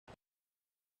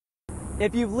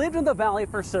If you've lived in the valley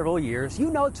for several years, you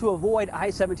know to avoid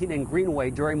I-17 and Greenway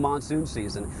during monsoon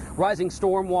season. Rising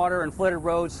stormwater and flooded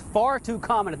roads far too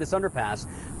common at this underpass,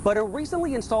 but a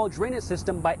recently installed drainage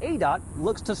system by ADOT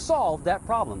looks to solve that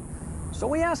problem. So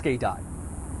we ask ADOT,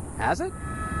 has it?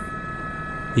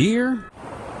 Year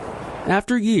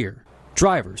after year,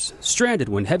 drivers stranded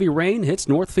when heavy rain hits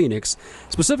North Phoenix,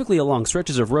 specifically along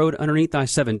stretches of road underneath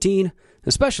I-17,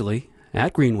 especially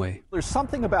at Greenway. There's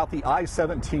something about the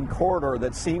I-17 corridor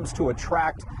that seems to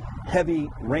attract heavy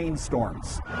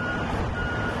rainstorms.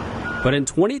 But in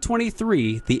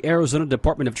 2023, the Arizona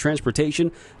Department of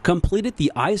Transportation completed the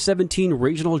I-17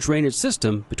 regional drainage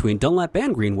system between Dunlap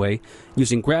and Greenway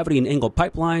using gravity and angle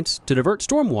pipelines to divert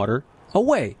stormwater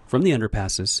away from the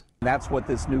underpasses. That's what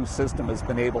this new system has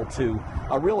been able to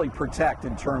really protect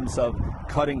in terms of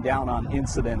cutting down on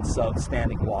incidents of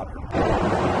standing water.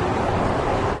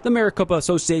 The Maricopa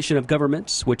Association of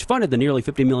Governments, which funded the nearly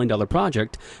 $50 million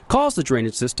project, calls the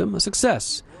drainage system a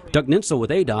success. Doug Ninsel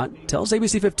with ADOT tells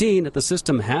ABC 15 that the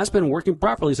system has been working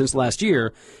properly since last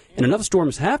year, and enough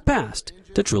storms have passed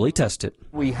to truly test it.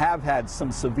 We have had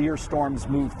some severe storms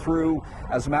move through.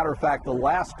 As a matter of fact, the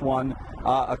last one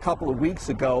a couple of weeks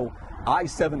ago,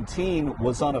 I-17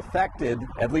 was unaffected,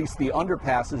 at least the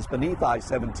underpasses beneath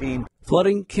I-17.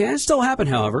 Flooding can still happen,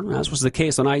 however, as was the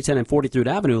case on I-10 and 43rd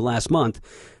Avenue last month,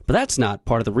 but that's not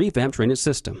part of the revamped drainage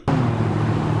system.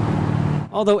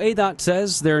 Although ADOT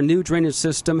says their new drainage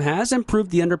system has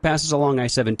improved the underpasses along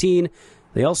I-17,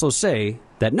 they also say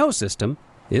that no system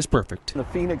is perfect. In the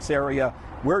Phoenix area,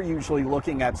 we're usually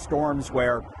looking at storms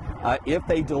where if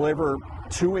they deliver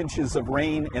 2 inches of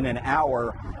rain in an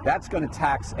hour, that's going to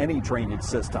tax any drainage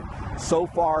system. So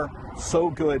far, so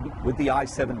good with the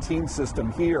I-17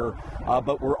 system here,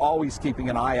 but we're always keeping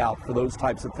an eye out for those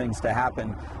types of things to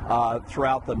happen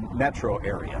throughout the metro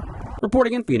area.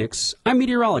 Reporting in Phoenix, I'm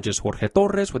meteorologist Jorge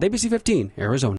Torres with ABC 15, Arizona.